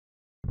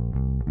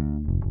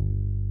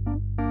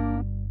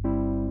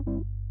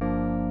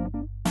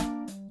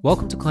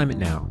Welcome to Climate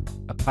Now,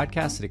 a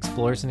podcast that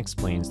explores and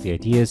explains the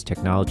ideas,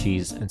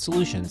 technologies, and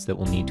solutions that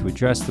we'll need to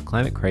address the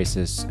climate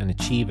crisis and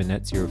achieve a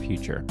net zero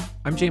future.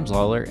 I'm James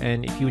Lawler,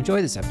 and if you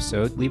enjoy this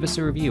episode, leave us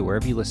a review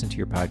wherever you listen to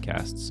your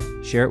podcasts.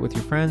 Share it with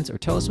your friends or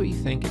tell us what you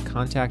think at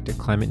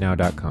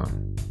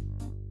contact@climatenow.com.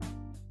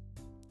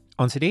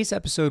 On today's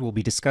episode, we'll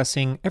be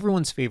discussing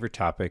everyone's favorite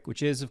topic,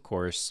 which is, of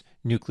course,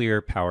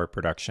 nuclear power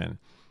production.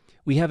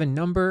 We have a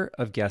number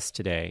of guests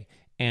today,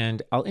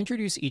 and I'll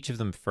introduce each of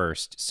them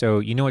first so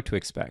you know what to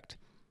expect.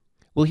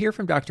 We'll hear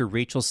from Dr.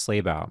 Rachel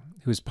Slaybaugh,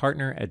 who is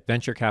partner at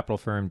venture capital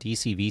firm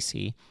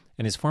DCVC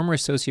and is former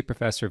associate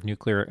professor of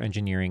nuclear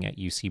engineering at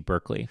UC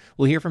Berkeley.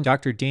 We'll hear from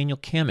Dr. Daniel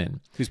Kammen,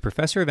 who's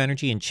professor of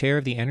energy and chair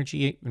of the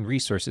Energy and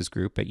Resources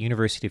Group at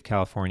University of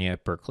California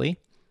at Berkeley.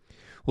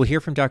 We'll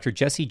hear from Dr.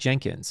 Jesse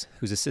Jenkins,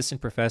 who's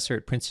assistant professor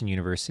at Princeton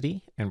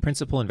University and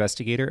principal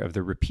investigator of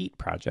the REPEAT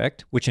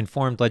project, which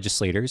informed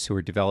legislators who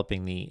are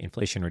developing the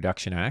Inflation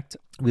Reduction Act.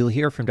 We'll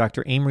hear from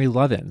Dr. Amory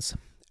Lovins,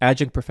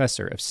 adjunct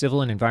professor of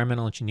civil and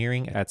environmental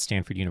engineering at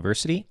Stanford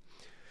University.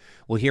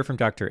 We'll hear from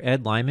Dr.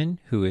 Ed Lyman,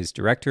 who is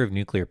director of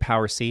nuclear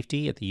power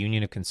safety at the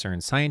Union of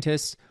Concerned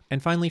Scientists.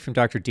 And finally, from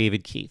Dr.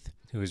 David Keith,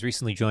 who has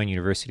recently joined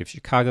University of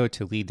Chicago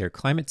to lead their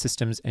Climate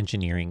Systems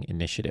Engineering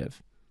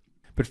Initiative.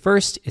 But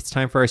first, it's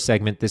time for our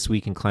segment, This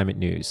Week in Climate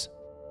News.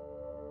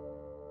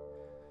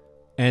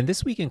 And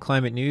this week in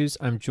Climate News,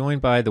 I'm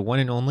joined by the one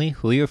and only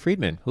Julio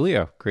Friedman.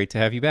 Julio, great to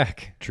have you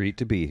back. Treat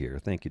to be here.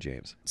 Thank you,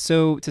 James.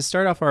 So to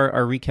start off our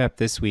recap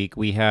this week,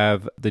 we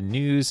have the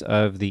news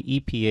of the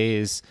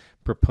EPA's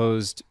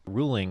proposed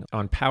ruling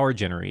on power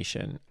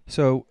generation.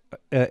 So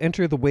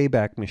enter the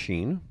Wayback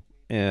Machine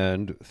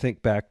and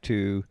think back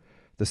to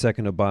the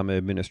second Obama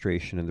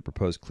administration and the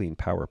proposed Clean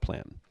Power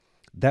Plan.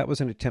 That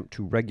was an attempt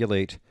to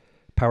regulate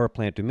power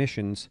plant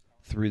emissions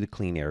through the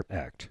Clean Air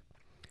Act.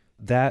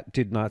 That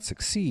did not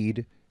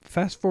succeed.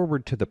 Fast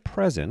forward to the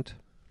present.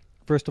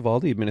 First of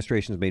all, the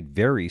administration has made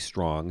very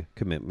strong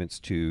commitments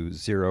to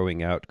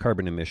zeroing out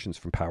carbon emissions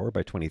from power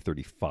by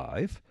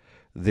 2035.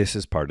 This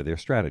is part of their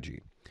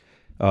strategy.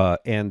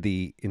 And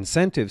the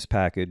incentives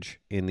package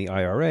in the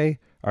IRA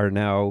are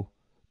now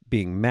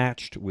being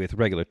matched with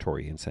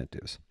regulatory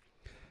incentives.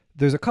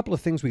 There's a couple of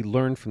things we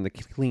learned from the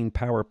Clean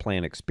Power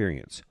Plan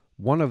experience.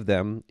 One of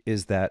them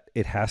is that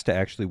it has to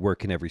actually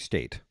work in every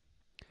state.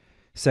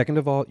 Second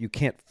of all, you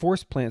can't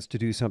force plants to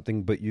do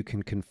something, but you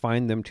can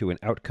confine them to an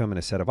outcome and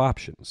a set of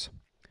options.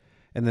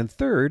 And then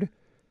third,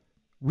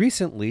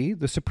 recently,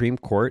 the Supreme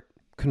Court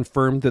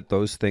confirmed that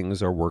those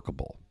things are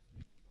workable.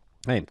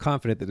 I am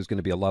confident that there's going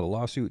to be a lot of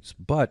lawsuits,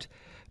 but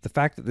the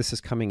fact that this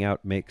is coming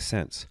out makes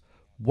sense.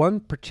 One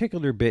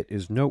particular bit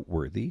is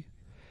noteworthy,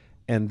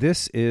 and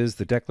this is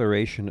the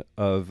declaration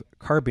of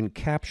carbon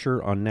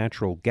capture on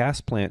natural gas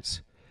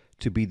plants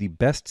to be the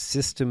best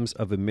systems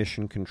of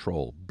emission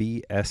control,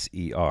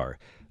 BSER.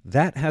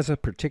 That has a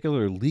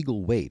particular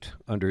legal weight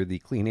under the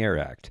Clean Air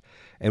Act.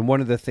 And one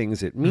of the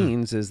things it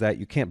means is that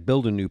you can't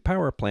build a new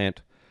power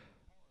plant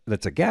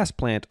that's a gas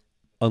plant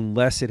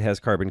unless it has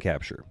carbon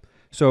capture.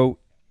 So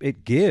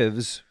it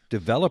gives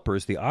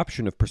developers the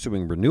option of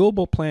pursuing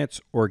renewable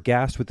plants or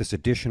gas with this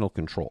additional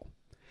control.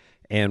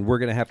 And we're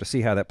going to have to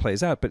see how that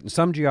plays out. But in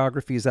some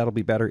geographies, that'll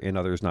be better. In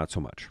others, not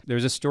so much.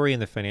 There's a story in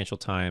the Financial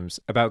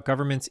Times about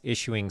governments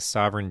issuing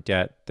sovereign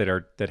debt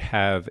that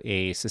have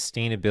a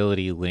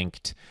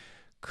sustainability-linked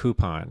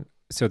coupon.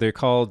 So they're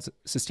called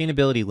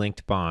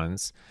sustainability-linked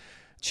bonds.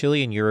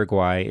 Chile and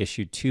Uruguay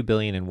issued $2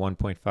 billion and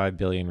 $1.5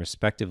 billion,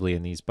 respectively,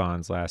 in these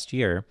bonds last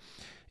year.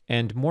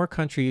 And more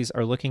countries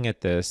are looking at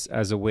this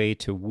as a way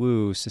to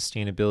woo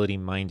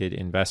sustainability-minded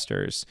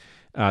investors.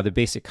 The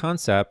basic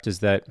concept is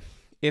that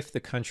if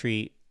the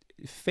country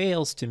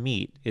fails to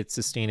meet its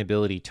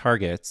sustainability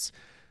targets,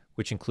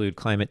 which include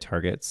climate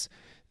targets,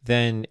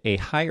 then a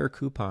higher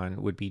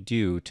coupon would be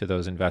due to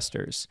those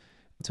investors.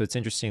 So it's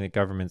interesting that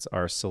governments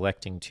are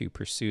selecting to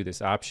pursue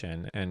this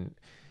option. And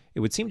it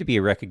would seem to be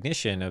a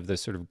recognition of the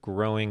sort of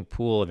growing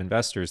pool of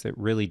investors that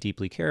really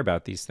deeply care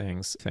about these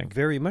things.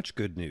 Very much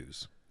good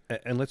news.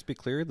 And let's be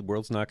clear, the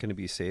world's not going to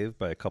be saved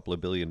by a couple of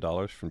 $1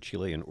 billion from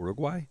Chile and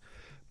Uruguay.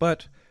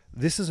 But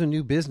this is a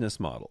new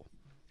business model.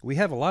 We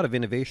have a lot of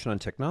innovation on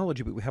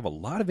technology, but we have a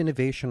lot of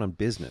innovation on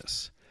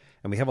business.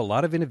 And we have a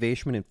lot of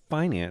innovation in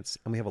finance,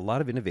 and we have a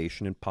lot of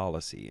innovation in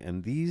policy.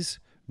 And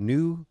these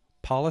new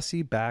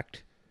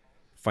policy-backed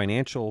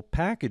financial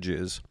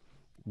packages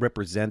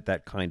represent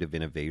that kind of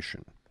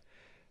innovation.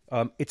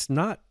 It's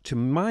not, to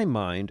my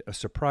mind, a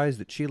surprise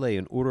that Chile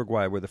and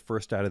Uruguay were the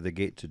first out of the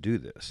gate to do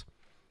this.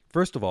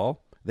 First of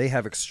all, they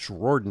have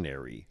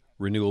extraordinary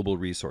renewable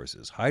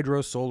resources,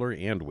 hydro, solar,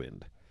 and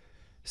wind.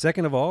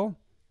 Second of all,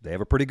 they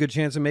have a pretty good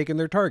chance of making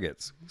their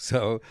targets.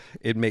 So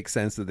it makes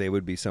sense that they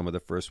would be some of the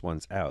first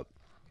ones out.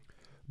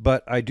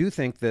 But I do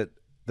think that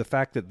the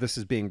fact that this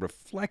is being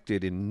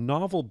reflected in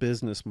novel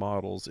business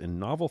models, in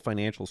novel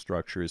financial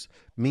structures,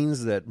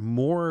 means that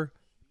more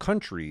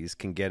countries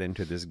can get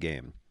into this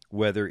game.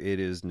 Whether it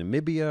is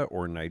Namibia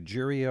or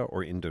Nigeria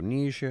or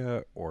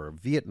Indonesia or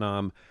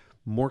Vietnam,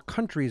 more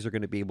countries are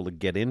going to be able to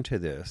get into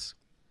this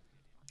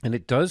And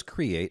it does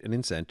create an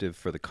incentive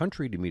for the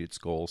country to meet its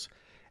goals,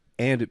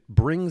 and it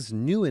brings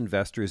new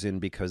investors in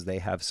because they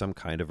have some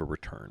kind of a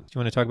return. Do you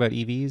want to talk about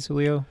EVs,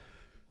 Julio?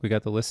 We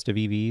got the list of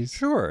EVs.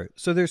 Sure.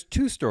 So there's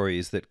two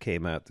stories that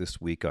came out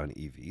this week on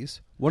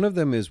EVs. One of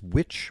them is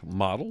which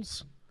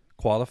models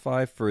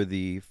qualify for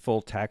the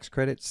full tax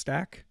credit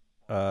stack.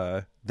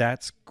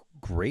 That's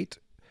great.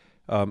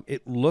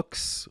 It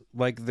looks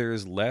like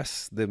there's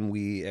less than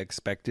we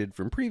expected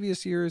from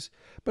previous years,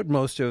 but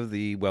most of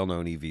the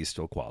well-known EVs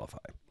still qualify.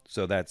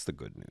 So that's the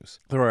good news.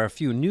 There are a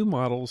few new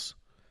models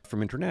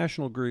from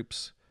international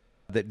groups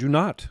that do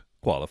not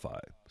qualify.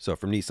 So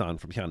from Nissan,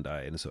 from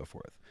Hyundai, and so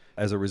forth.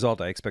 As a result,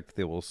 I expect that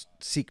they will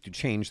seek to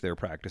change their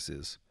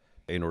practices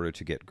in order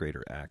to get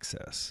greater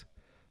access.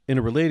 In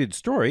a related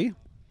story,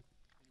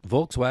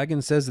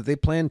 Volkswagen says that they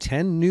plan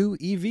 10 new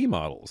EV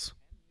models.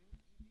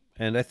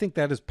 And I think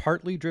that is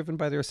partly driven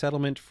by their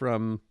settlement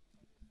from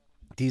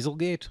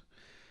Dieselgate.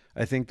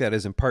 I think that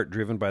is in part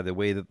driven by the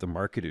way that the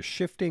market is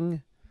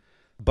shifting,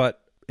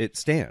 but it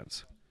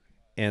stands.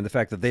 And the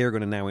fact that they are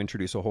going to now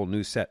introduce a whole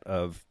new set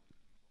of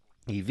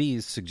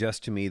EVs suggests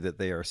to me that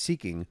they are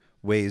seeking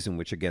ways in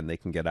which, again, they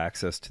can get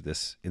access to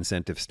this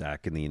incentive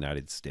stack in the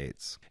United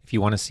States. If you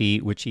want to see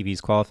which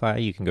EVs qualify,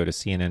 you can go to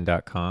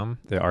CNN.com.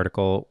 The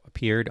article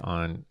appeared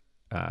on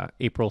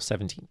April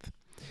 17th.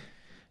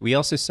 We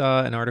also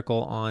saw an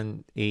article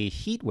on a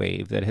heat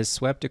wave that has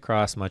swept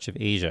across much of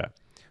Asia,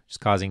 which is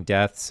causing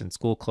deaths and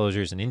school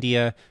closures in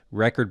India,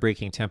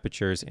 record-breaking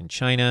temperatures in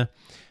China.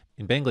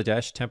 In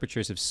Bangladesh,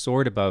 temperatures have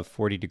soared above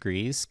 40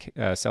 degrees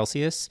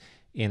Celsius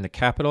in the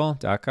capital,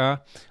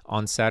 Dhaka,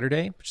 on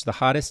Saturday, which is the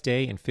hottest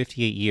day in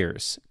 58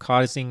 years,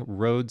 causing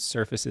road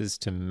surfaces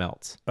to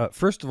melt.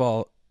 First of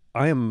all,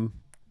 I am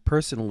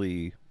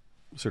personally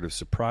sort of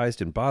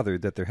surprised and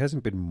bothered that there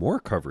hasn't been more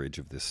coverage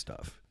of this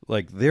stuff.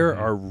 Like, there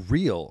are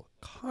real,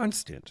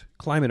 constant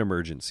climate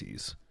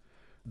emergencies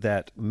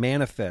that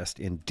manifest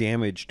in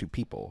damage to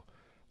people.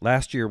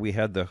 Last year, we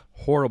had the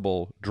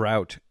horrible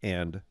drought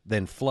and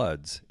then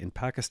floods in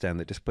Pakistan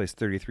that displaced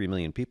 33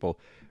 million people.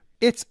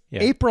 It's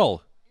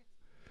April.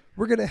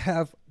 We're going to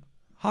have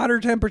hotter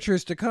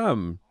temperatures to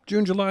come.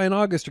 June, July, and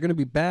August are going to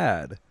be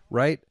bad,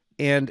 right?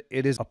 And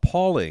it is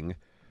appalling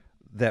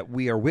that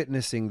we are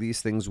witnessing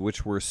these things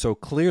which were so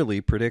clearly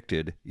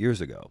predicted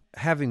years ago.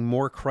 Having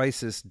more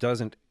crisis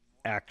doesn't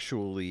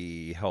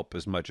actually help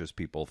as much as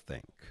people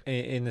think.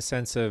 In the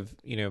sense of,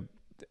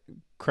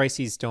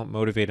 crises don't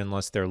motivate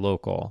unless they're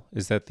local.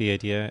 Is that the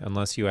idea?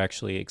 Unless you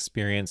actually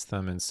experience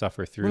them and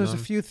suffer through them? There's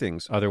a few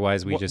things.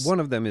 Otherwise, one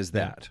of them is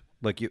that.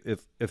 Like,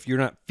 if you're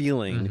not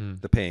feeling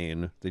the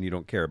pain, then you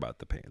don't care about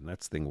the pain.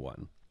 That's thing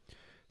one.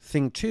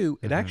 Thing two,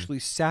 it actually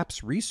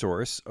saps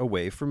resource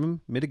away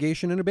from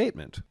mitigation and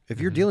abatement.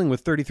 If you're dealing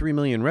with 33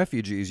 million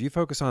refugees, you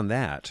focus on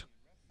that.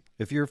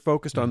 If you're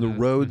focused on the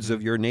roads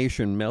of your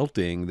nation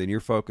melting, then you're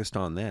focused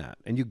on that.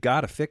 And you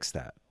got to fix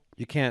that.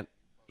 You can't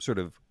sort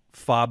of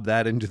fob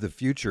that into the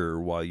future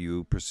while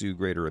you pursue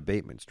greater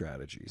abatement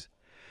strategies.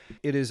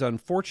 It is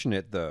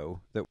unfortunate,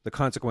 though, that the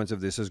consequence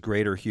of this is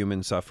greater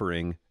human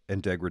suffering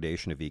and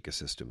degradation of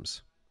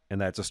ecosystems. And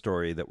that's a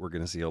story that we're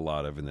going to see a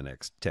lot of in the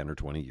next 10 or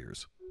 20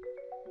 years.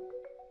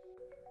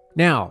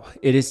 Now,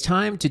 it is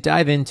time to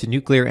dive into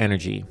nuclear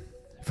energy.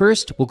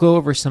 First, we'll go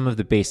over some of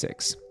the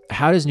basics.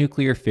 How does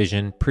nuclear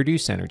fission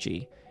produce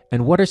energy?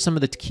 And what are some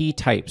of the key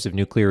types of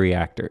nuclear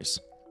reactors?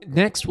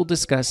 Next, we'll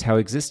discuss how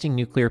existing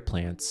nuclear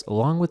plants,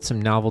 along with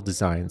some novel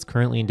designs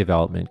currently in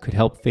development, could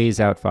help phase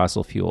out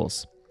fossil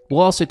fuels. We'll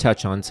also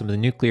touch on some of the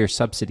nuclear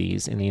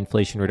subsidies in the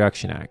Inflation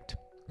Reduction Act.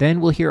 Then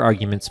we'll hear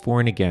arguments for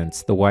and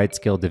against the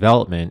wide-scale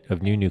development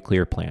of new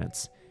nuclear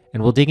plants,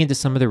 and we'll dig into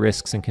some of the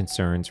risks and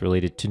concerns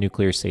related to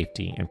nuclear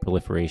safety and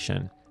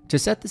proliferation. To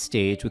set the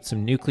stage with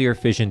some nuclear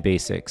fission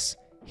basics,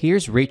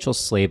 here's Rachel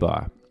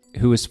Slabaugh,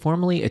 who is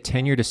formerly a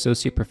tenured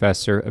associate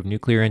professor of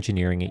nuclear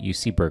engineering at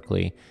UC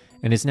Berkeley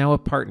and is now a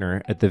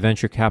partner at the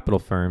venture capital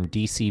firm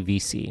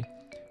DCVC,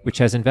 which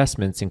has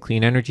investments in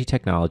clean energy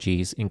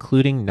technologies,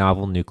 including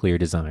novel nuclear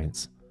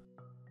designs.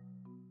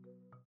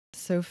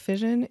 So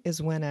fission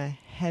is when a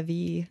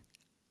heavy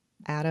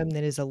atom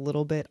that is a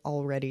little bit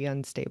already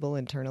unstable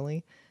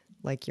internally,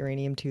 like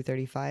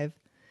uranium-235,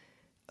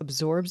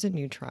 absorbs a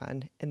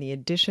neutron, and the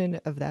addition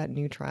of that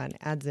neutron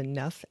adds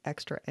enough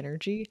extra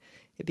energy,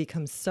 it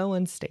becomes so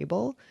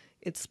unstable,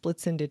 it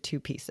splits into two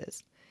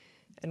pieces.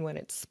 And when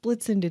it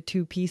splits into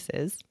two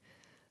pieces,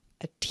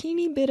 a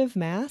teeny bit of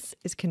mass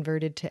is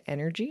converted to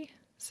energy.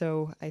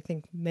 So I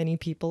think many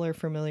people are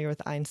familiar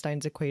with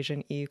Einstein's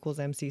equation, E equals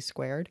mc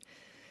squared.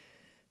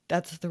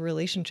 That's the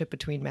relationship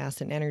between mass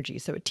and energy.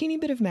 So a teeny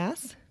bit of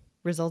mass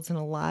results in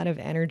a lot of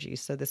energy.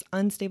 So this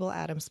unstable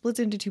atom splits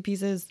into two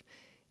pieces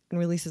and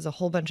releases a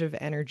whole bunch of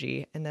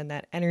energy. And then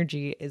that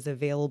energy is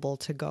available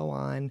to go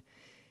on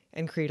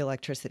and create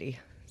electricity.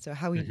 So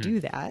how we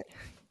do that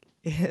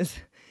is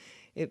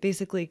it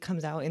basically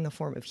comes out in the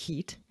form of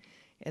heat.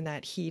 And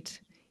that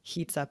heat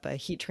heats up a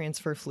heat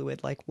transfer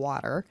fluid like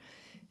water.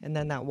 And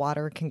then that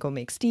water can go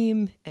make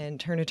steam and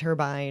turn a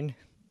turbine.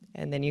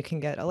 And then you can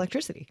get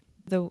electricity.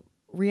 The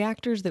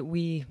reactors that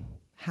we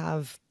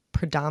have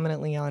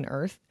predominantly on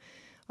Earth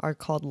are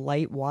called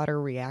light water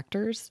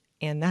reactors.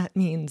 And that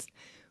means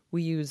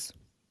we use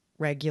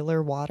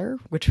regular water,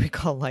 which we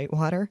call light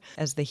water,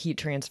 as the heat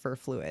transfer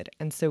fluid.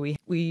 And so we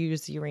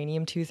use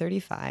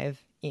uranium-235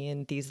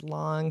 in these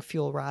long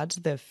fuel rods.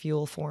 The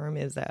fuel form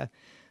is a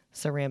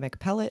ceramic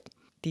pellet.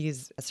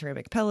 These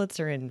ceramic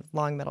pellets are in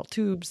long metal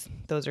tubes.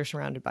 Those are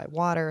surrounded by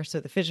water. So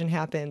the fission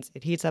happens,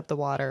 it heats up the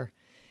water.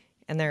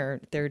 And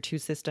there are two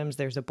systems.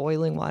 There's a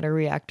boiling water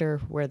reactor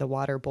where the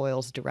water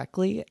boils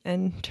directly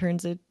and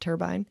turns a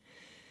turbine.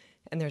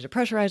 And there's a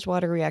pressurized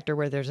water reactor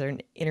where there's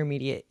an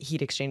intermediate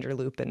heat exchanger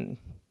loop and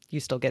you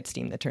still get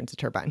steam that turns a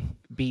turbine.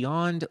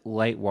 Beyond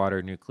light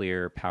water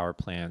nuclear power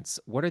plants,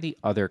 what are the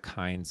other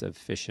kinds of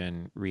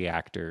fission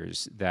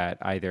reactors that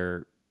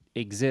either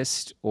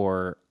exist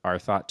or are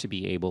thought to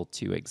be able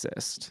to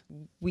exist?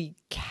 We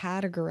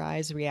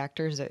categorize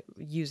reactors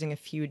using a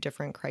few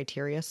different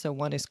criteria. So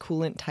one is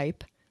coolant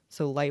type.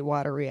 So light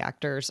water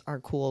reactors are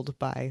cooled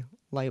by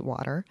light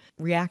water.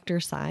 Reactor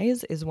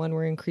size is one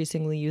we're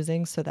increasingly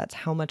using. So that's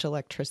how much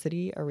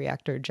electricity a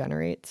reactor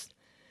generates.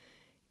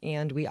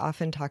 And we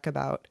often talk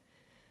about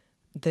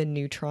the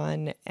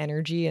neutron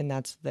energy, and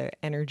that's the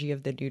energy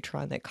of the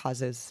neutron that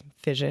causes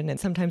fission. And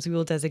sometimes we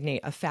will designate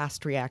a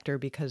fast reactor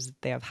because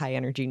they have high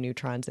energy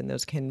neutrons and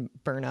those can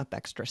burn up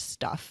extra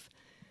stuff.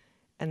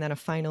 And then a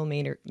final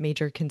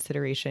major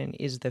consideration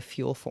is the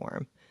fuel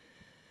form.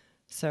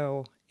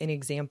 So an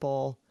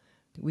example,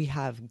 we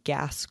have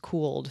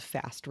gas-cooled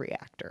fast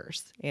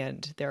reactors,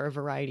 and there are a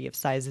variety of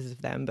sizes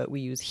of them, but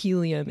we use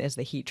helium as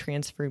the heat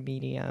transfer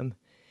medium.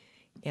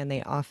 And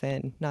they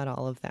often, not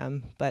all of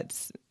them,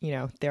 but,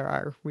 there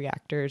are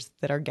reactors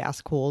that are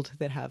gas-cooled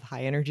that have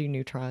high-energy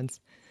neutrons.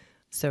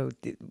 So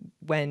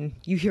when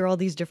you hear all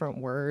these different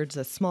words,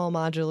 a small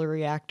modular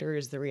reactor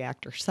is the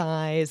reactor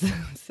size.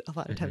 A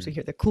lot of times we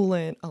hear the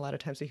coolant. A lot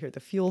of times we hear the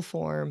fuel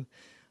form.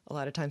 A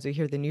lot of times we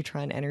hear the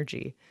neutron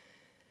energy.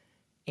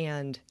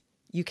 And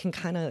you can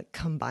kind of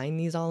combine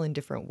these all in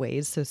different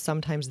ways. So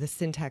sometimes the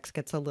syntax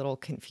gets a little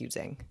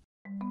confusing.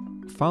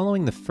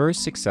 Following the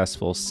first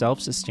successful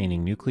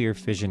self-sustaining nuclear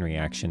fission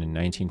reaction in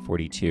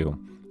 1942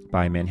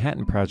 by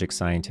Manhattan Project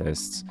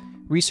scientists,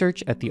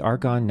 research at the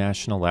Argonne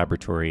National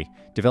Laboratory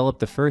developed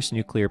the first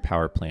nuclear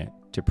power plant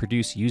to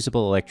produce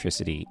usable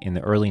electricity in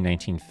the early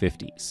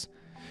 1950s.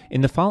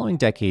 In the following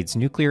decades,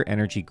 nuclear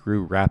energy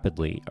grew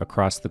rapidly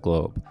across the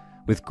globe,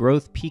 with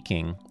growth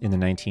peaking in the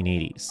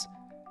 1980s.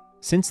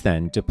 Since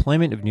then,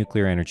 deployment of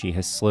nuclear energy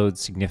has slowed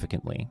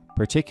significantly,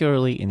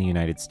 particularly in the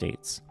United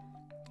States.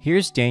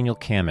 Here's Daniel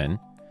Kamen,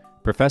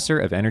 professor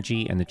of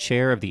energy and the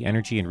chair of the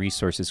Energy and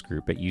Resources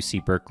Group at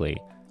UC Berkeley,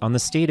 on the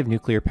state of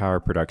nuclear power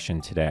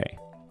production today.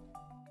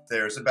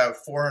 There's about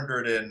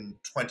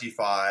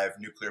 425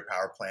 nuclear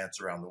power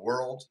plants around the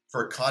world.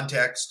 For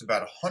context,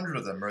 about 100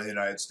 of them are in the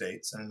United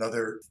States and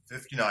another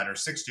 59 or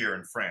 60 are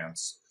in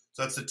France.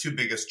 So that's the two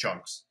biggest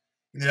chunks.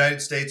 In the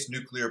United States,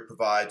 nuclear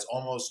provides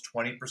almost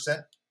 20%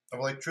 of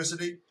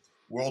electricity.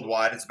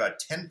 Worldwide, it's about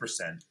 10%.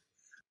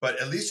 But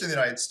at least in the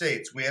United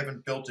States, we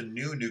haven't built a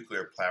new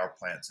nuclear power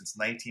plant since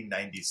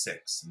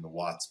 1996 in the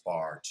Watts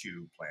Bar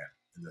 2 plant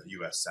in the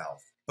U.S.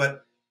 South.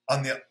 But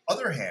on the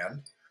other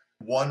hand,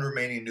 one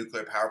remaining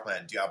nuclear power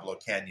plant, Diablo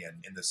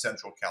Canyon, in the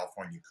central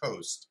California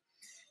coast,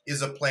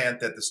 is a plant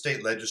that the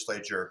state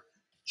legislature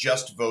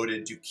just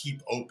voted to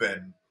keep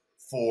open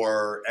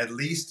for at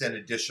least an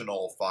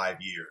additional 5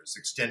 years,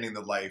 extending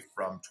the life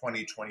from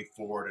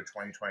 2024 to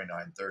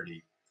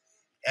 2029-30.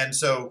 And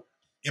so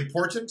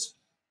important,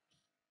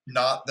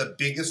 not the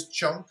biggest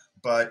chunk,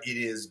 but it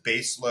is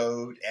base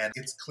load and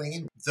it's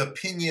clean. The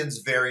opinions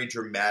vary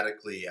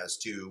dramatically as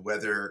to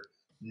whether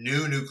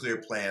new nuclear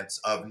plants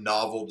of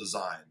novel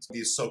designs,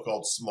 these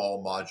so-called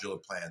small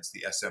modular plants,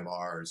 the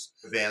SMRs,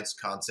 advanced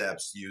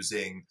concepts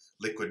using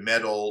liquid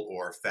metal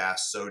or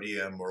fast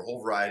sodium or a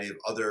whole variety of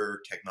other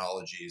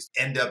technologies,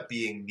 end up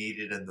being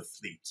needed in the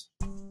fleet.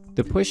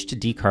 The push to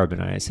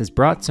decarbonize has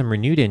brought some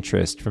renewed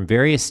interest from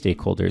various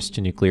stakeholders to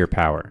nuclear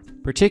power,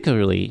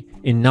 particularly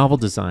in novel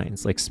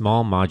designs like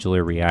small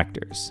modular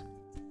reactors.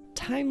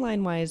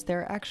 Timeline-wise,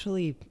 there are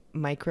actually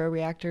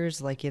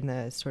micro-reactors like in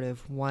the sort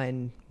of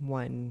 1,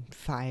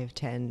 5,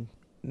 10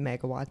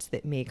 megawatts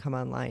that may come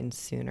online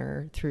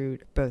sooner through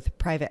both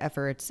private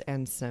efforts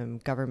and some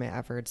government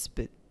efforts,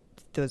 but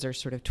those are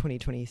sort of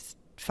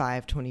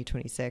 2025,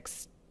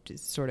 2026,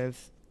 sort of,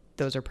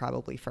 those are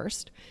probably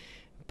first.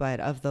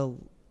 But of the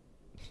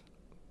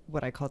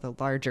what I call the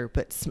larger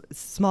but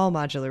small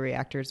modular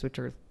reactors, which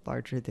are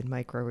larger than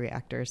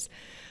micro-reactors,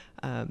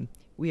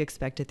 we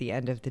expect at the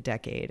end of the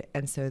decade.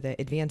 And so the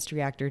Advanced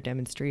Reactor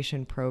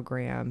Demonstration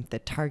Program, the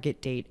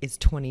target date is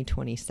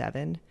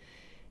 2027.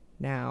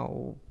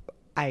 Now,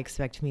 I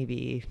expect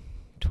maybe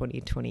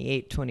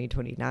 2028,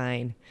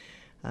 2029.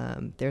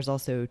 There's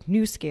also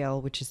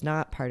NuScale, which is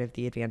not part of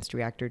the Advanced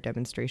Reactor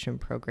Demonstration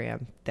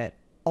Program, that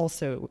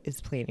also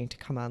is planning to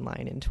come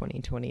online in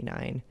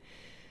 2029.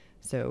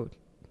 So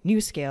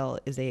NuScale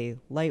is a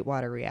light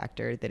water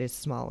reactor that is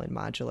small and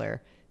modular.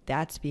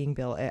 That's being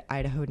built at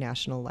Idaho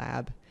National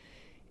Lab.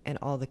 and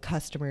all the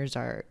customers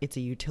it's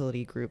a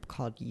utility group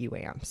called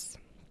UAMPS.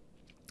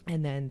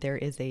 And then there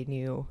is a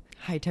new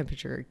high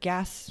temperature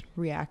gas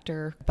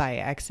reactor by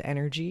X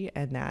Energy,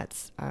 and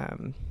that's,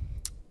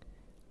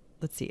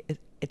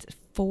 it's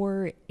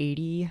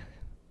 480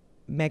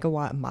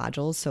 megawatt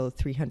modules, so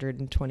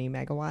 320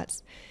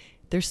 megawatts.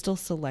 They're still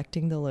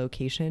selecting the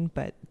location,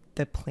 but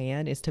the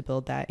plan is to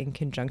build that in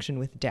conjunction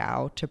with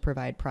Dow to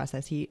provide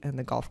process heat on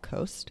the Gulf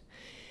Coast.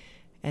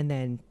 And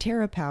then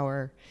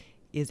TerraPower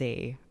is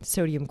a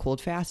sodium-cooled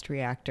fast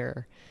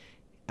reactor.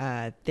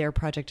 Their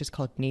project is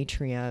called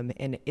Natrium,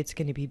 and it's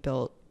going to be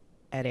built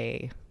at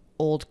a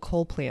old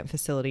coal plant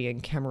facility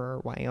in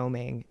Kemmerer,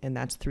 Wyoming, and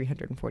that's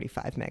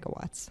 345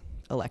 megawatts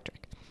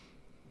electric.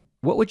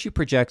 What would you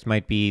project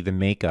might be the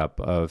makeup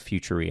of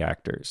future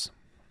reactors?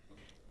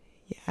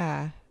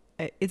 Yeah,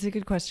 it's a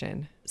good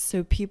question.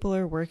 So people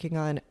are working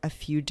on a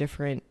few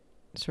different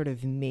sort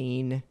of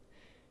main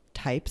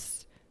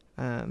types.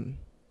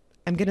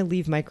 I'm going to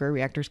leave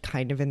microreactors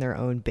kind of in their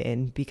own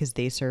bin because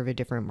they serve a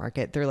different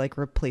market. They're like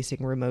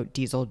replacing remote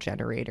diesel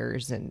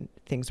generators and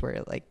things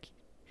where like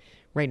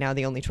right now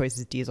the only choice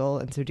is diesel.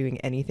 And so doing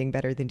anything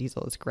better than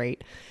diesel is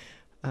great.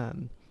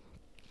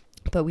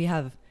 But we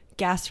have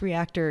gas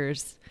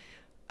reactors,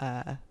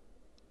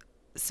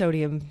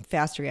 sodium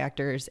fast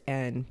reactors,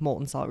 and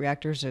molten salt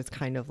reactors. It's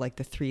kind of like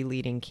the three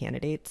leading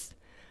candidates.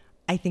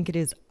 I think it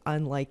is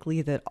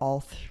unlikely that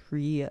all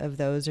three of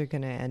those are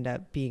going to end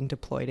up being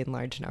deployed in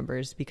large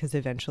numbers because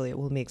eventually it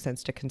will make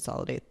sense to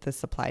consolidate the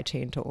supply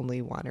chain to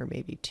only one or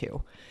maybe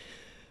two.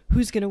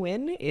 Who's going to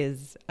win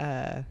is,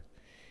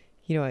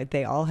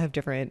 they all have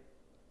different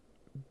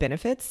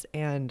benefits,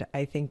 and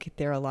I think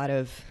there are a lot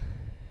of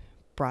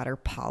broader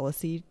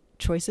policy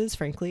choices,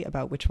 frankly,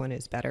 about which one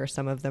is better.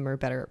 Some of them are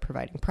better at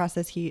providing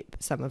process heat.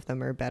 Some of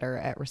them are better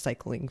at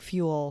recycling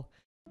fuel.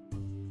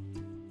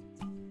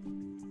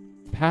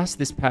 Passed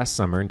this past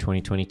summer in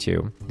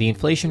 2022, the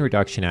Inflation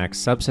Reduction Act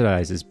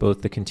subsidizes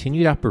both the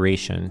continued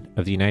operation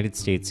of the United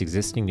States'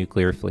 existing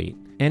nuclear fleet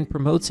and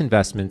promotes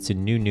investments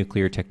in new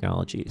nuclear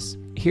technologies.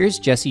 Here's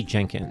Jesse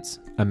Jenkins,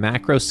 a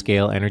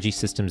macro-scale energy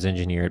systems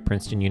engineer at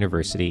Princeton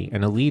University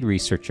and a lead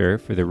researcher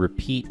for the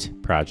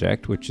REPEAT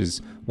project, which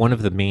is one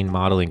of the main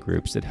modeling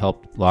groups that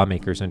helped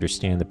lawmakers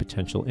understand the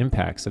potential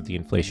impacts of the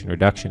Inflation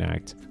Reduction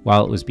Act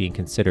while it was being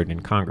considered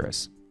in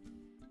Congress.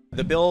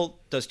 The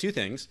bill does two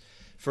things.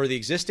 For the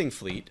existing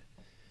fleet,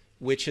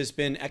 which has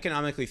been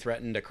economically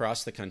threatened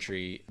across the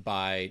country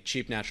by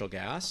cheap natural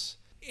gas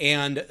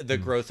and the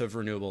growth of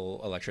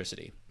renewable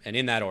electricity. And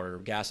in that order,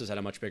 gas has had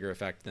a much bigger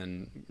effect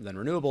than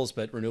renewables,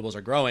 but renewables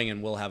are growing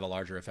and will have a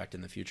larger effect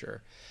in the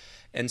future.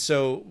 And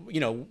so,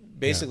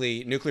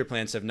 basically, nuclear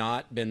plants have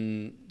not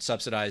been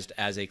subsidized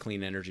as a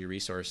clean energy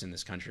resource in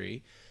this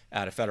country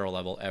at a federal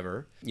level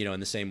ever, in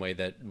the same way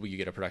that you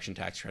get a production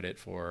tax credit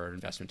for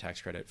investment tax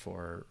credit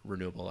for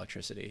renewable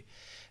electricity.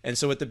 And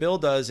so what the bill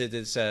does is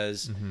it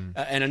says,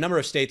 and a number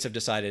of states have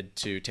decided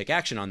to take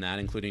action on that,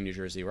 including New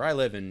Jersey, where I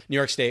live, and New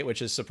York State, which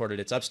has supported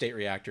its upstate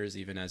reactors,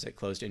 even as it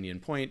closed Indian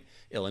Point,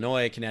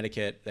 Illinois,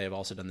 Connecticut, they have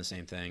also done the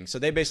same thing. So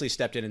they basically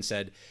stepped in and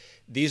said,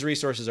 these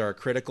resources are a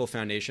critical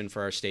foundation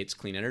for our state's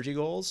clean energy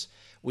goals.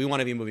 We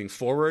want to be moving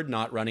forward,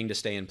 not running to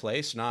stay in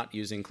place, not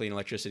using clean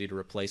electricity to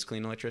replace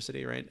clean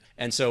electricity, right?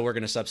 And so we're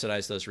going to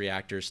subsidize those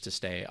reactors to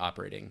stay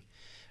operating.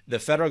 The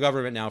federal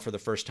government now, for the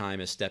first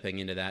time, is stepping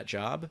into that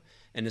job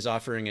and is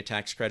offering a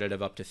tax credit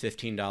of up to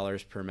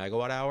 $15 per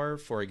megawatt hour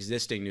for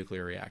existing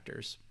nuclear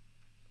reactors.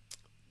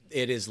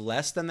 It is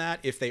less than that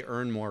if they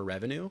earn more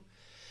revenue.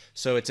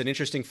 So it's an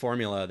interesting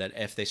formula that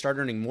if they start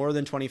earning more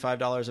than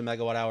 $25 a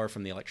megawatt hour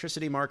from the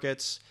electricity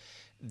markets,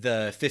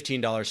 the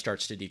 $15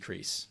 starts to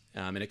decrease.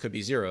 And it could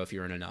be zero if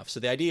you earn enough. So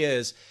the idea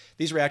is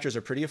these reactors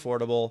are pretty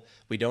affordable.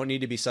 We don't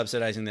need to be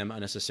subsidizing them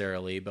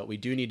unnecessarily, but we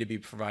do need to be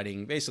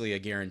providing basically a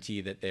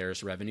guarantee that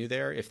there's revenue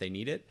there if they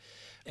need it.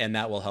 And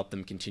that will help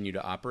them continue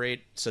to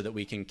operate so that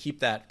we can keep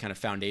that kind of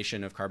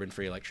foundation of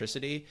carbon-free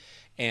electricity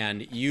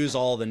and use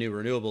all the new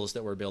renewables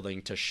that we're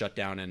building to shut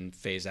down and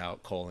phase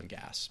out coal and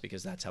gas,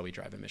 because that's how we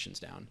drive emissions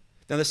down.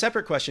 Now, the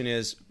separate question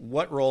is,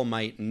 what role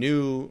might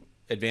new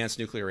advanced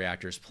nuclear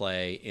reactors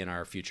play in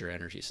our future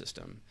energy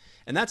system?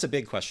 And that's a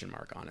big question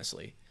mark,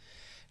 honestly.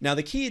 Now,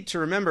 the key to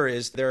remember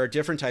is there are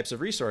different types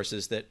of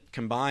resources that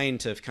combine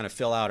to kind of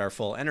fill out our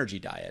full energy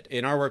diet.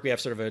 In our work, we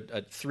have sort of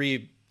a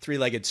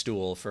three-legged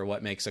stool for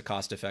what makes a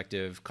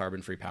cost-effective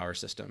carbon-free power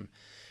system.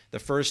 The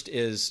first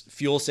is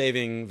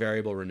fuel-saving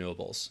variable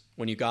renewables.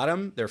 When you got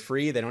them, they're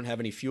free, they don't have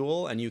any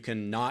fuel, and you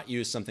can not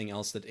use something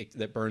else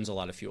that burns a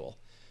lot of fuel.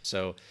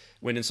 So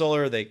wind and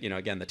solar, they,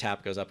 again, the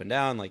tap goes up and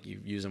down, like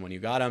you use them when you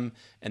got them,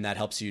 and that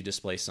helps you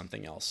displace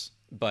something else,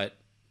 but,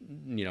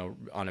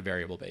 on a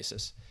variable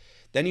basis.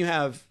 Then you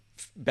have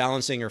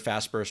balancing or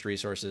fast burst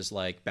resources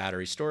like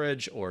battery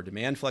storage or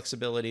demand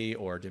flexibility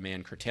or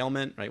demand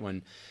curtailment, right?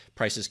 When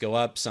prices go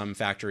up, some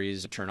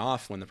factories turn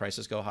off when the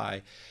prices go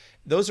high.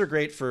 Those are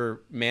great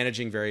for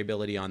managing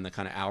variability on the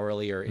kind of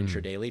hourly or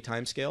intradaily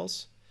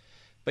timescales.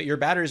 But your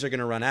batteries are going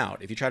to run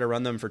out. If you try to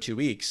run them for 2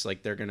 weeks,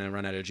 like they're going to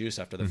run out of juice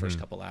after the first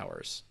couple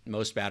hours.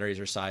 Most batteries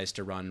are sized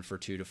to run for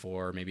 2 to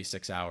 4, maybe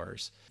 6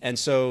 hours. And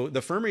so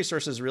the firm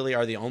resources really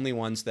are the only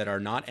ones that are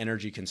not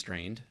energy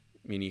constrained,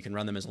 meaning you can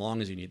run them as long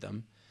as you need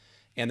them.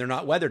 And they're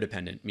not weather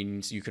dependent,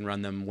 means you can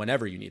run them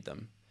whenever you need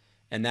them.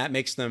 And that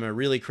makes them a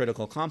really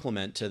critical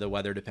complement to the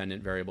weather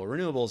dependent variable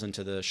renewables and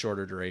to the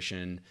shorter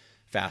duration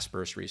fast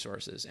burst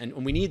resources. And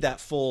we need that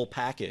full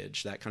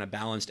package, that kind of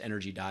balanced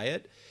energy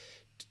diet,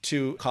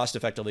 to cost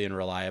effectively and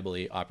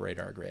reliably operate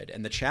our grid.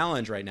 And the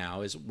challenge right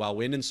now is, while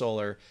wind and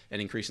solar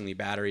and increasingly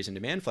batteries and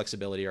demand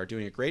flexibility are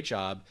doing a great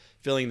job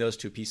filling those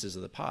two pieces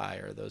of the pie,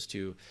 or those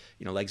two,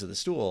 legs of the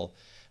stool,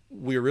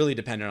 we're really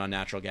dependent on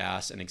natural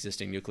gas and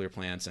existing nuclear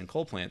plants and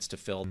coal plants to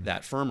fill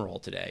that firm role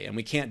today. And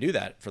we can't do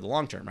that for the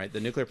long term, right? The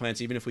nuclear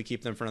plants, even if we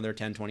keep them for another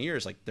 10, 20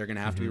 years, like they're going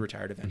to have to be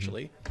retired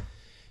eventually.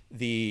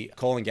 The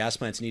coal and gas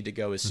plants need to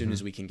go as soon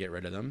as we can get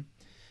rid of them.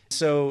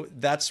 So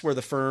that's where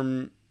the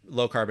firm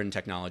low carbon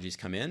technologies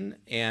come in,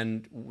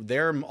 and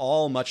they're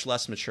all much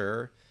less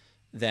mature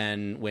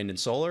than wind and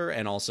solar,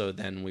 and also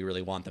than we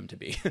really want them to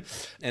be.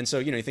 And so,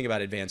 you think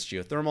about advanced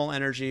geothermal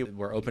energy.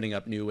 We're opening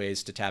up new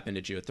ways to tap into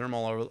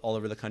geothermal all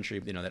over the country,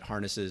 that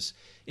harnesses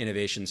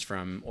innovations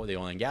from the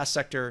oil and gas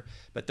sector.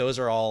 But those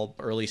are all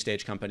early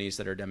stage companies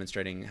that are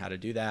demonstrating how to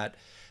do that.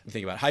 You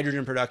think about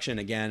hydrogen production.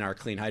 Again, our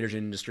clean hydrogen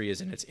industry is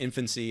in its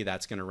infancy.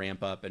 That's going to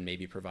ramp up and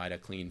maybe provide a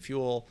clean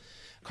fuel.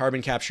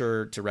 Carbon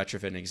capture to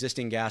retrofit an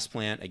existing gas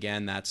plant.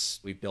 Again,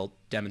 we've built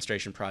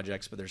demonstration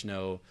projects, but there's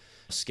no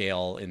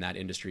scale in that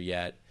industry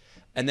yet.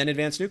 And then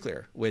advanced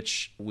nuclear,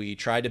 which we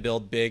tried to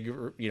build big,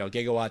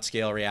 gigawatt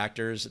scale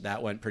reactors.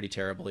 That went pretty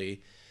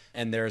terribly.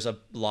 And there's a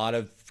lot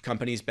of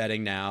companies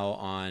betting now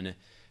on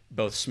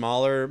both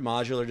smaller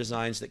modular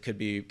designs that could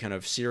be kind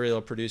of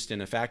serial produced in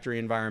a factory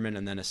environment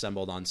and then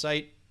assembled on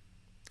site,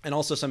 and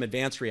also some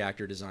advanced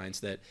reactor designs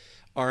that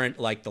aren't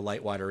like the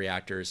light water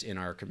reactors in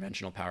our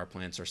conventional power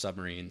plants or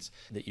submarines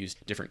that use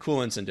different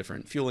coolants and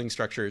different fueling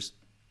structures,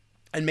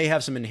 and may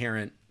have some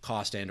inherent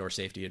cost and or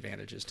safety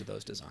advantages to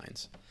those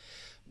designs.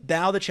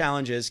 Now the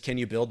challenge is, can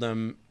you build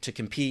them to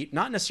compete,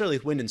 not necessarily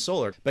with wind and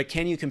solar, but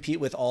can you compete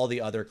with all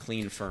the other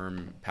clean,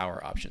 firm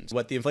power options?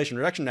 What the Inflation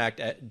Reduction Act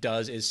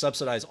does is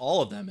subsidize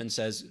all of them and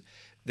says,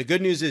 the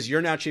good news is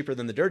you're now cheaper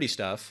than the dirty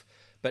stuff,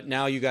 but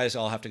now you guys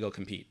all have to go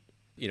compete,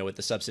 with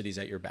the subsidies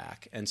at your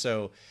back. And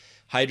so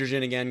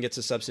hydrogen, again, gets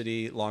a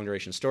subsidy. Long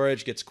duration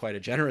storage gets quite a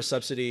generous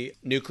subsidy.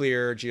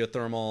 Nuclear,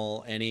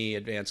 geothermal, any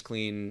advanced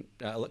clean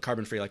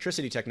carbon-free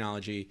electricity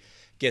technology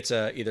gets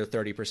a either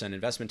 30%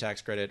 investment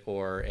tax credit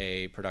or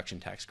a production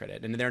tax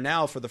credit. And they're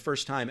now, for the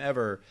first time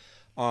ever,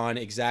 on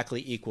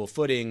exactly equal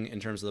footing in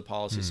terms of the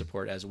policy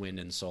support as wind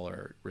and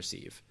solar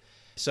receive.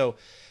 So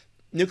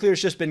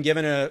nuclear's just been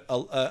given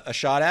a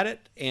shot at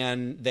it,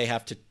 and they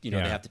have to, they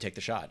have to take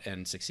the shot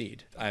and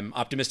succeed. I'm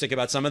optimistic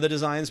about some of the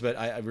designs, but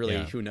I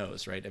really, who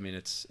knows, right? I mean,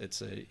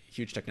 it's a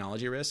huge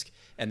technology risk,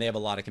 and they have a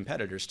lot of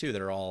competitors too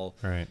that are all,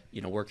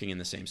 working in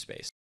the same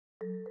space.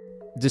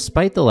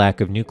 Despite the lack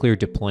of nuclear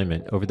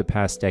deployment over the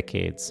past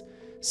decades,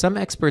 some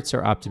experts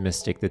are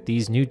optimistic that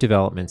these new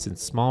developments in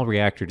small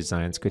reactor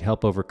designs could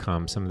help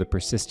overcome some of the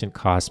persistent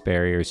cost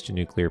barriers to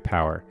nuclear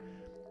power.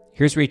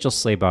 Here's Rachel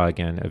Slaybaugh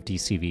again of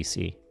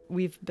DCVC.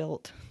 We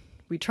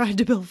tried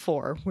to build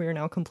 4. We are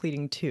now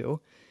completing 2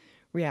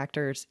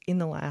 reactors in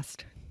the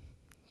last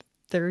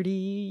 30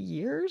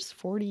 years,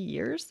 40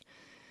 years.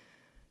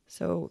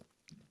 So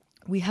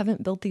we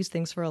haven't built these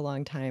things for a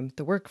long time.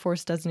 The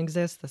workforce doesn't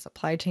exist. The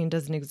supply chain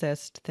doesn't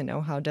exist. The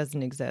know-how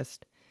doesn't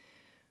exist.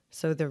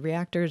 So the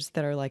reactors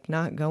that are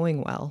not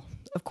going well,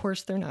 of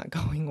course they're not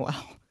going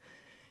well.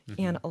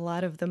 And a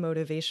lot of the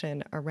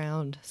motivation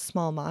around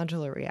small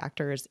modular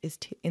reactors is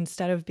to,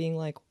 instead of being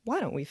why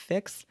don't we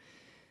fix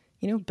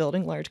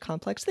building large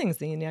complex things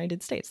in the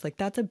United States?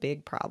 That's a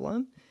big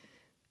problem.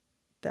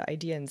 The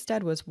idea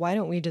instead was, why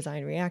don't we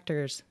design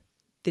reactors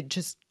that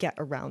just get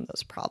around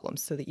those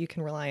problems so that you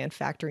can rely on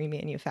factory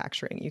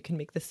manufacturing? You can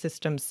make the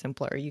system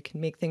simpler. You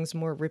can make things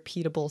more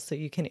repeatable so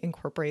you can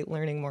incorporate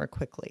learning more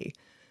quickly.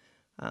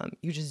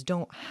 You just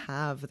don't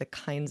have the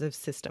kinds of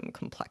system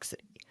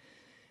complexity.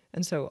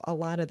 And so a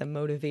lot of the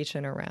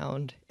motivation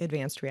around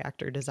advanced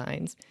reactor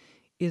designs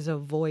is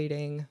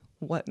avoiding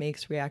what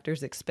makes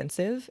reactors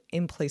expensive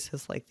in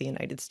places like the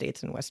United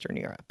States and Western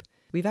Europe.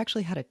 We've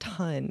actually had a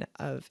ton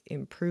of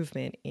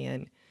improvement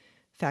in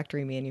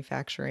factory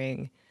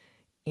manufacturing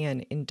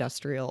and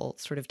industrial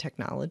sort of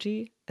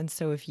technology. And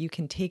so if you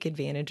can take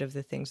advantage of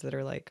the things that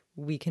are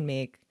we can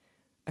make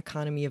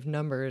economy of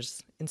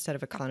numbers instead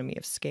of economy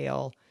of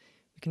scale,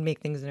 we can make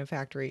things in a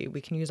factory,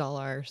 we can use all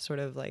our sort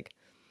of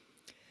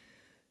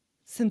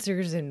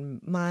sensors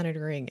and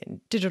monitoring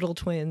and digital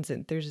twins,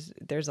 and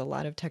there's a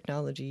lot of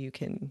technology you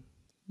can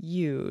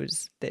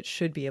use that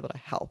should be able to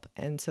help.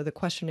 And so the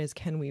question is,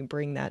 can we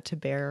bring that to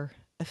bear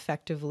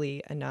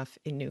effectively enough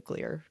in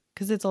nuclear?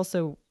 Because it's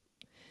also,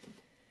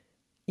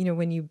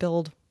 when you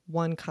build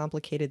one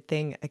complicated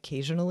thing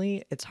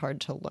occasionally, it's hard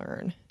to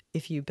learn.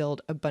 If you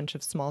build a bunch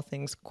of small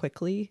things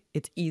quickly,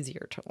 it's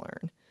easier to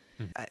learn.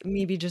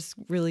 Maybe just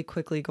really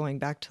quickly going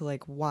back to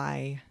like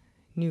why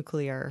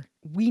nuclear.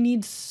 We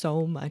need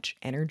so much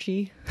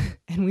energy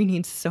and we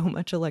need so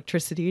much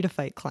electricity to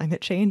fight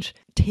climate change.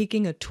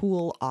 Taking a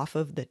tool off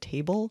of the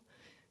table,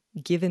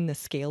 given the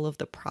scale of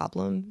the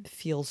problem,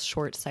 feels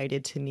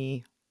short-sighted to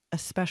me,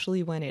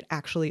 especially when it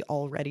actually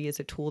already is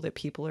a tool that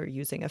people are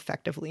using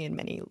effectively in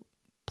many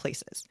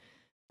places.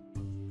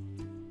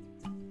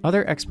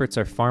 Other experts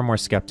are far more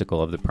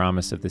skeptical of the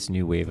promise of this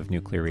new wave of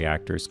nuclear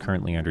reactors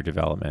currently under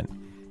development,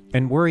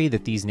 and worry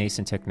that these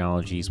nascent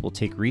technologies will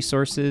take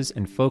resources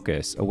and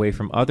focus away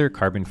from other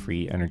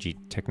carbon-free energy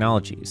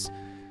technologies,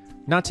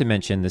 not to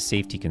mention the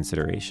safety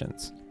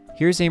considerations.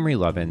 Here's Amory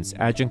Lovins,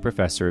 adjunct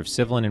professor of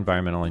civil and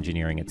environmental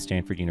engineering at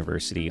Stanford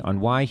University, on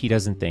why he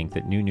doesn't think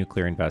that new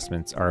nuclear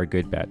investments are a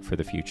good bet for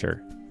the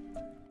future.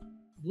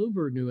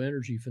 Bloomberg New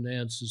Energy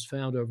Finance has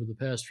found over the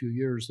past few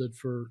years that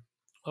for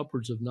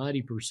upwards of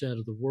 90%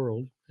 of the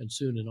world, and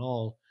soon in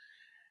all,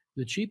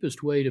 the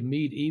cheapest way to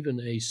meet even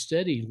a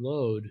steady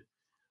load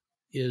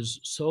is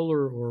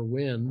solar or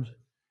wind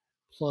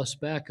plus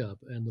backup.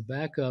 And the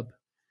backup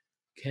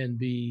can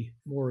be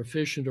more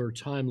efficient or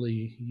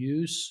timely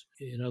use.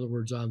 In other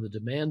words, on the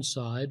demand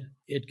side,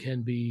 it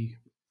can be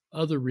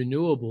other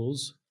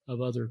renewables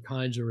of other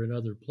kinds or in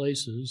other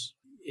places.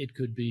 It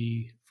could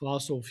be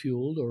fossil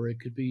fueled or it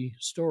could be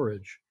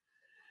storage.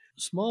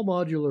 Small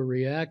modular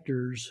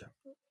reactors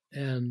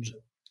and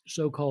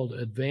so-called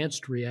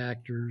advanced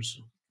reactors,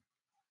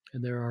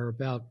 and there are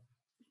about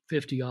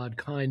 50 odd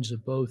kinds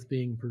of both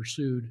being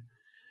pursued,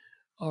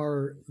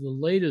 are the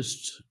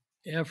latest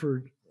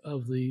effort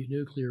of the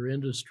nuclear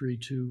industry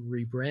to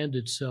rebrand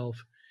itself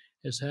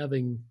as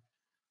having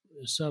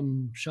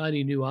some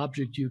shiny new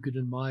object you could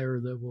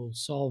admire that will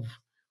solve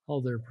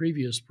all their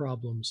previous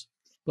problems.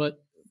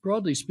 But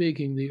broadly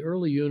speaking, the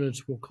early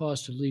units will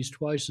cost at least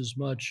twice as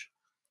much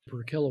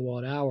per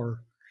kilowatt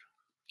hour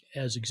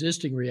as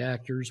existing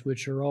reactors,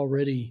 which are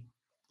already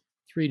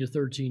 3 to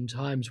 13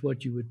 times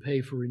what you would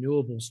pay for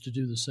renewables to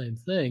do the same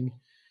thing.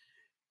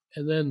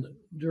 And then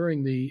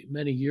during the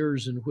many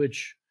years in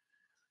which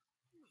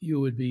you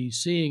would be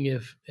seeing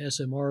if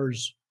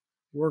SMRs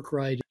work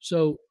right.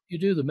 So you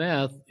do the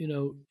math,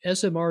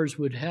 SMRs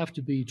would have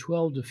to be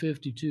 12 to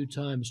 52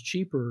 times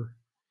cheaper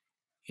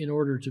in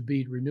order to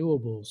beat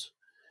renewables.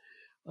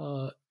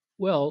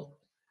 Well,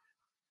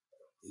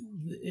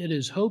 it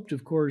is hoped,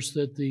 of course,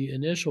 that the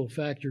initial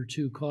factor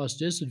 2 cost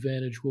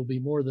disadvantage will be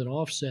more than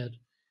offset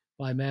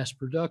by mass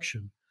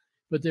production.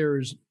 But there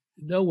is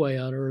no way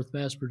on earth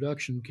mass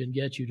production can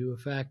get you to a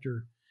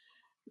factor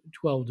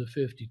 12 to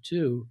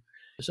 52.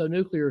 So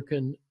nuclear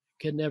can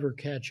never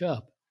catch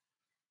up.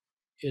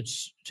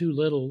 It's too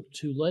little,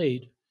 too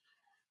late.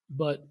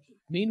 But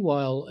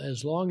meanwhile,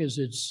 as long as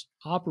it's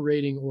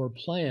operating or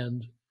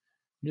planned,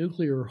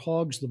 nuclear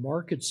hogs the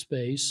market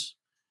space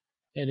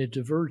and it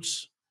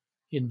diverts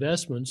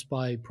investments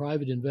by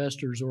private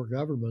investors or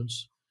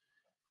governments.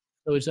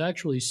 So it's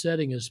actually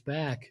setting us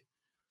back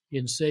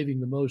in saving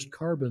the most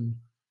carbon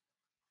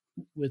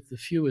with the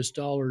fewest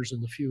dollars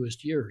and the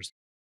fewest years.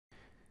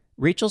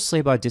 Rachel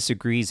Slabaugh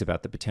disagrees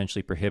about the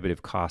potentially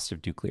prohibitive cost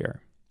of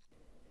nuclear.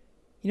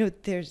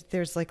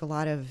 There's like a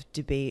lot of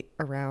debate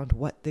around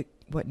what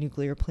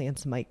nuclear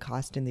plants might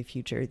cost in the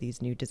future,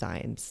 these new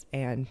designs.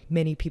 And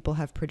many people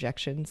have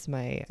projections.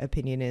 My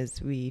opinion is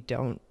we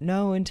don't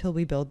know until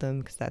we build them,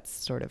 because that's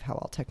sort of how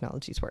all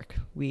technologies work.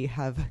 We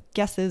have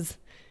guesses,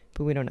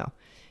 but we don't know.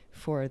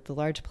 For the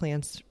large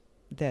plants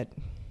that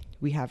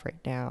we have right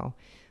now,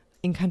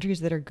 in countries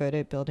that are good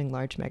at building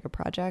large mega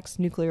projects,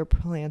 nuclear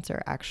plants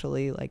are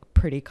actually like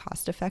pretty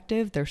cost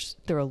effective.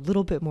 They're a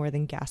little bit more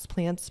than gas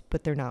plants,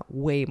 but they're not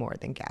way more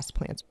than gas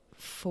plants.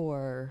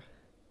 For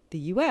the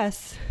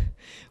US,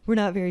 we're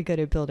not very good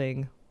at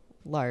building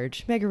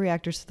large mega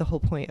reactors. So the whole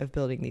point of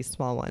building these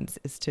small ones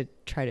is to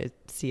try to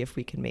see if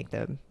we can make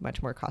them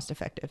much more cost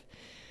effective.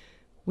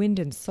 Wind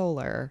and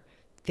solar,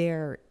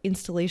 their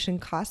installation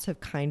costs have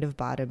kind of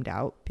bottomed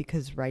out,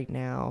 because right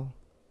now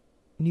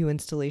new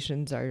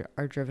installations are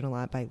driven a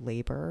lot by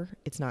labor.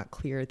 It's not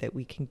clear that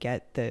we can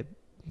get the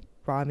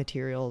raw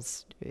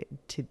materials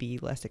to be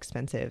less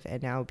expensive.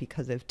 And now,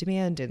 because of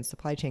demand and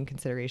supply chain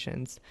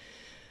considerations,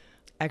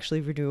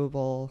 actually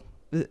renewable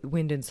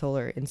wind and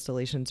solar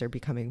installations are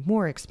becoming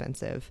more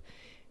expensive.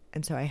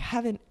 And so I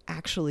haven't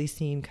actually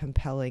seen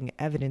compelling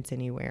evidence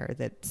anywhere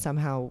that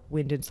somehow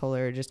wind and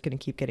solar are just going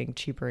to keep getting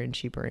cheaper and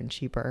cheaper and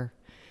cheaper.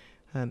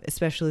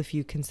 Especially if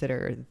you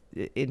consider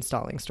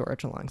installing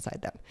storage alongside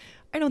them.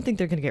 I don't think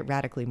they're going to get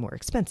radically more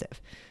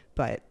expensive,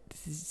 but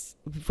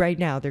right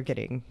now they're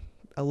getting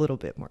a little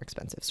bit more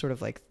expensive, sort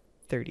of like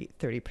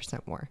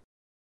 30% more.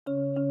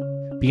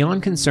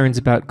 Beyond concerns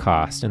about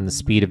cost and the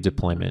speed of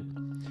deployment,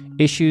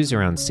 issues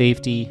around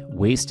safety,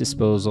 waste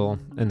disposal,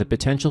 and the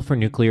potential for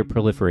nuclear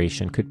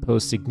proliferation could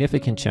pose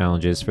significant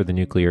challenges for the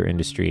nuclear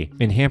industry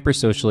and hamper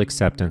social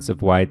acceptance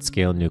of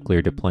wide-scale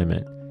nuclear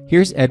deployment.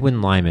 Here's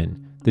Edwin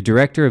Lyman, the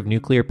director of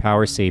nuclear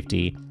power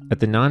safety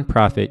at the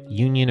nonprofit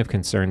Union of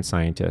Concerned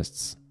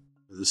Scientists.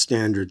 The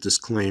standard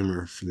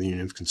disclaimer for the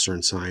Union of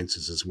Concerned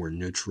Scientists is we're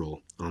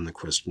neutral on the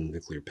question of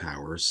nuclear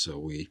power, so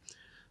we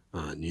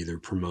neither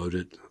promote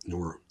it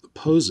nor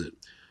oppose it,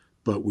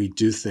 but we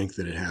do think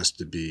that it has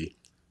to be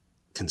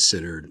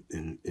considered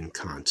in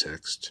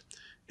context,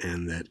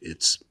 and that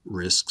its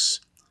risks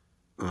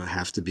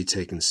have to be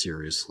taken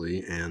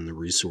seriously, and the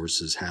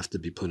resources have to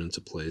be put into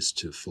place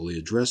to fully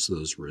address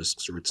those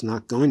risks, or it's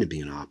not going to be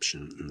an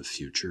option in the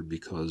future,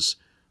 because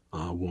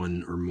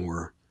one or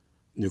more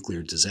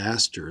nuclear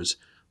disasters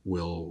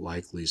will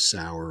likely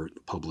sour the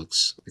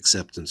public's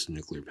acceptance of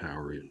nuclear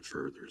power even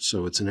further.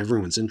 So it's in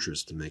everyone's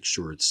interest to make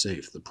sure it's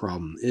safe. The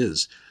problem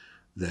is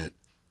that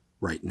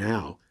right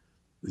now,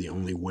 the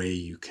only way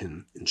you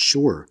can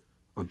ensure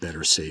a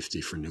better safety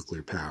for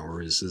nuclear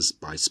power is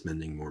by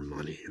spending more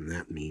money. And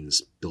that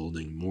means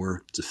building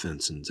more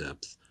defense in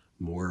depth,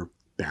 more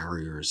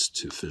barriers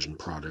to fission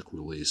product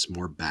release,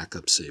 more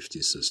backup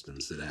safety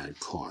systems that add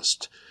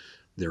cost.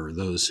 There are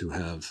those who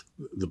have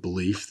the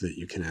belief that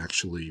you can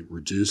actually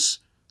reduce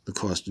the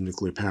cost of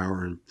nuclear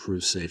power and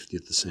improve safety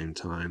at the same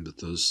time, but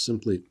those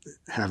simply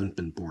haven't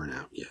been borne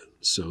out yet.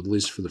 So at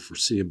least for the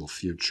foreseeable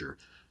future,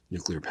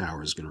 nuclear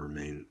power is going to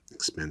remain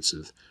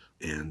expensive,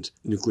 and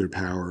nuclear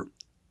power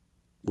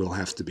will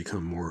have to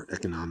become more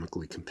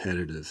economically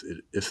competitive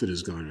if it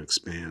is going to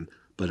expand,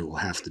 but it will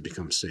have to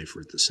become safer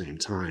at the same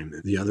time.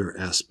 And the other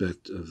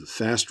aspect of a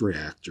fast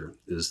reactor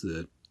is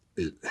that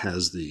it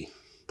has the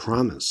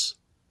promise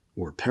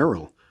or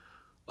peril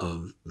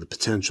of the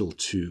potential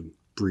to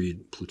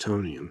breed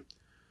plutonium.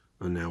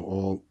 And now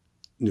all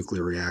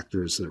nuclear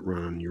reactors that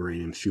run on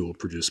uranium fuel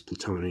produce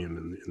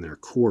plutonium in their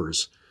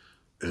cores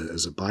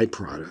as a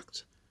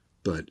byproduct,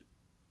 but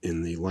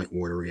in the light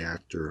water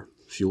reactor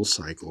fuel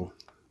cycle,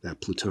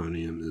 that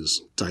plutonium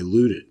is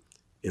diluted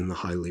in the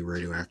highly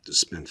radioactive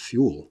spent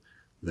fuel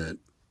that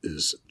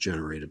is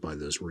generated by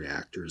those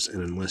reactors.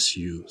 And unless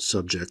you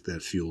subject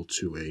that fuel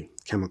to a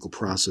chemical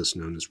process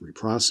known as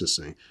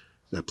reprocessing,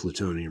 that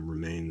plutonium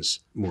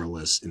remains more or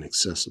less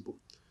inaccessible.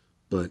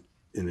 But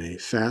in a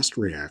fast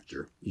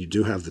reactor, you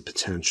do have the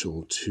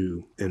potential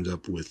to end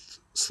up with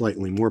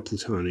slightly more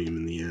plutonium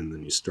in the end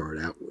than you start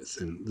out with.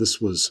 And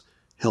this was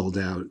held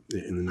out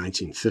in the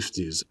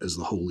 1950s as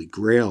the holy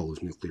grail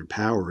of nuclear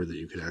power, that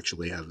you could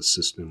actually have a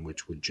system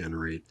which would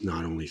generate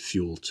not only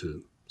fuel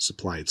to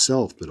supply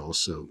itself, but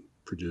also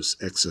produce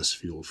excess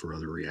fuel for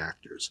other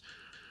reactors.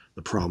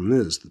 The problem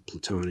is that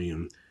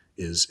plutonium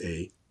is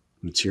a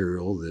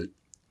material that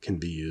can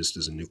be used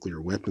as a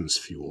nuclear weapons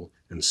fuel.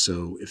 And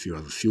so if you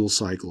have a fuel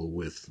cycle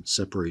with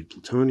separated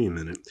plutonium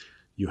in it,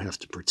 you have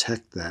to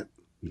protect that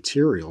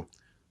material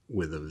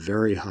with a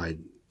very high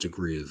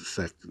degree of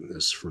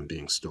effectiveness from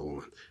being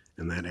stolen.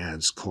 And that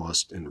adds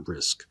cost and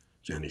risk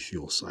to any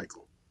fuel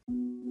cycle.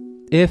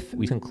 If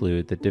we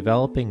conclude that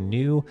developing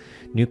new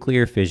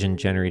nuclear fission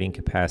generating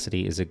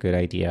capacity is a good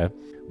idea,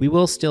 we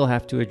will still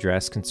have to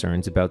address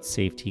concerns about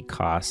safety,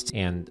 cost,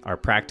 and our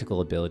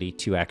practical ability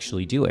to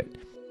actually do it.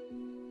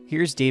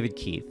 Here's David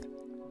Keith,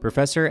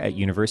 professor at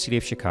University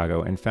of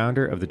Chicago and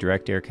founder of the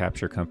direct air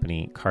capture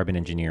company Carbon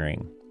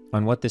Engineering,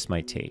 on what this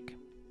might take.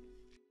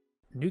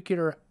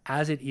 Nuclear,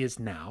 as it is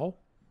now,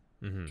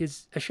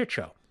 is a shit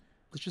show.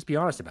 Let's just be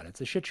honest about it.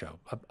 It's a shit show.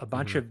 A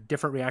bunch of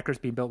different reactors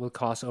being built with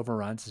cost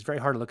overruns. It's very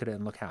hard to look at it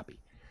and look happy.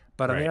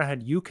 But on the other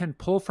hand, you can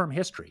pull from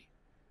history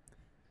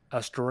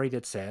a story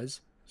that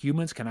says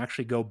humans can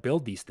actually go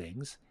build these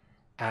things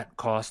at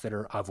costs that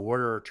are of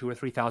order $2,000 or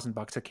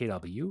 $3,000 a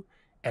kW,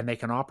 and they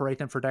can operate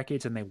them for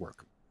decades and they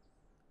work.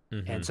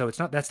 And so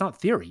that's not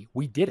theory.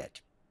 We did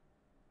it.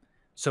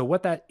 So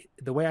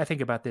the way I think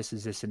about this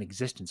is this an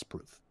existence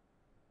proof.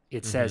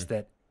 It says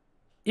that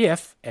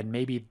if, and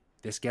maybe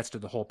this gets to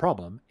the whole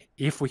problem,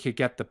 if we could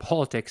get the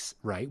politics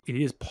right, it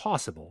is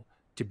possible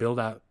to build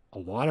out a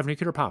lot of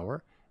nuclear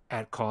power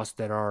at costs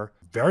that are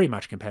very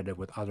much competitive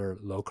with other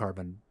low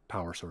carbon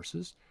power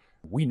sources.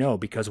 We know,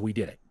 because we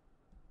did it,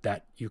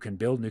 that you can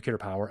build nuclear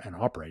power and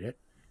operate it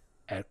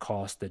at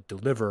costs that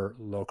deliver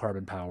low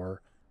carbon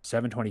power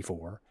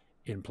 724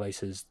 in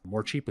places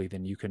more cheaply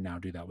than you can now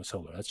do that with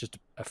solar. That's just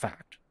a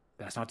fact.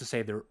 That's not to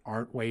say there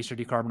aren't ways to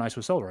decarbonize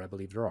with solar. I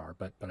believe there are,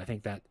 but I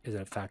think that is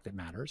a fact that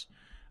matters.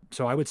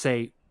 So I would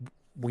say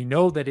we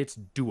know that it's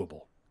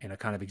doable in a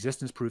kind of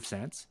existence proof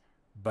sense,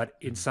 but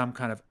in some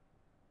kind of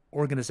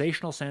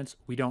organizational sense,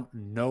 we don't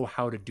know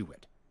how to do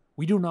it.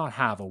 We do not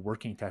have a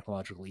working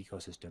technological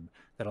ecosystem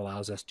that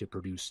allows us to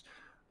produce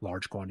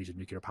large quantities of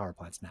nuclear power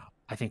plants now.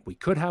 I think we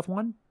could have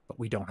one, but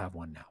we don't have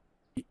one now.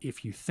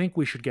 If you think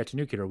we should get to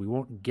nuclear, we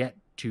won't get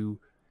to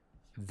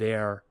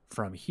there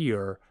from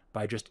here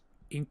by just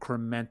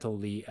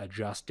incrementally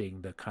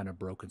adjusting the kind of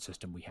broken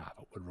system we have.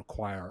 It would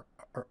require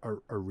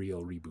a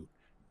real reboot.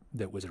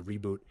 That was a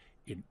reboot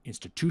in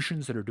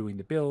institutions that are doing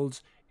the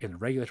builds, in the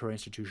regulatory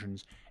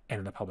institutions, and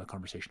in the public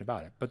conversation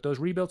about it. But those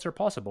rebuilds are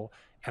possible,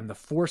 and the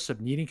force of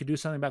needing to do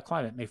something about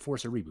climate may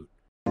force a reboot.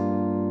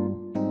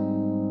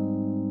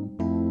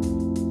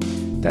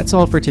 That's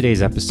all for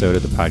today's episode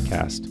of the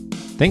podcast.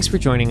 Thanks for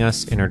joining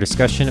us in our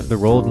discussion of the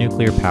role of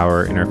nuclear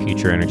power in our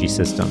future energy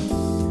system.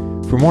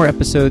 For more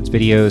episodes,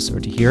 videos, or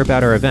to hear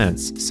about our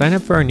events, sign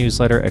up for our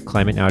newsletter at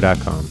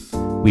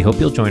climatenow.com. We hope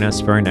you'll join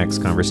us for our next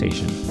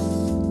conversation.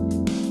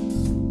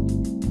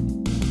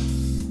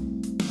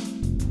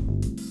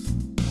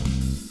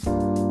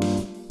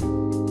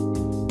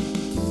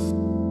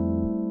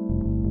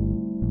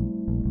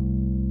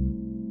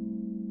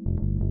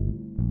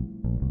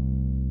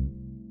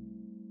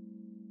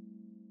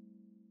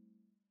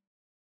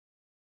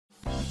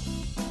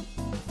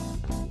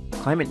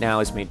 Climate Now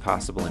is made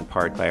possible in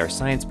part by our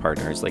science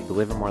partners like the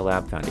Livermore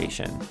Lab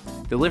Foundation.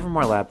 The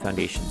Livermore Lab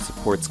Foundation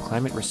supports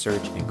climate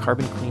research and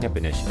carbon cleanup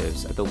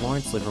initiatives at the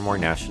Lawrence Livermore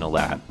National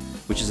Lab,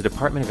 which is a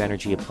Department of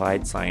Energy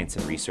applied science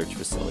and research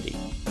facility.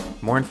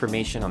 More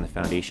information on the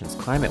Foundation's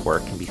climate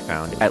work can be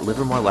found at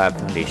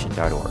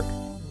livermorelabfoundation.org.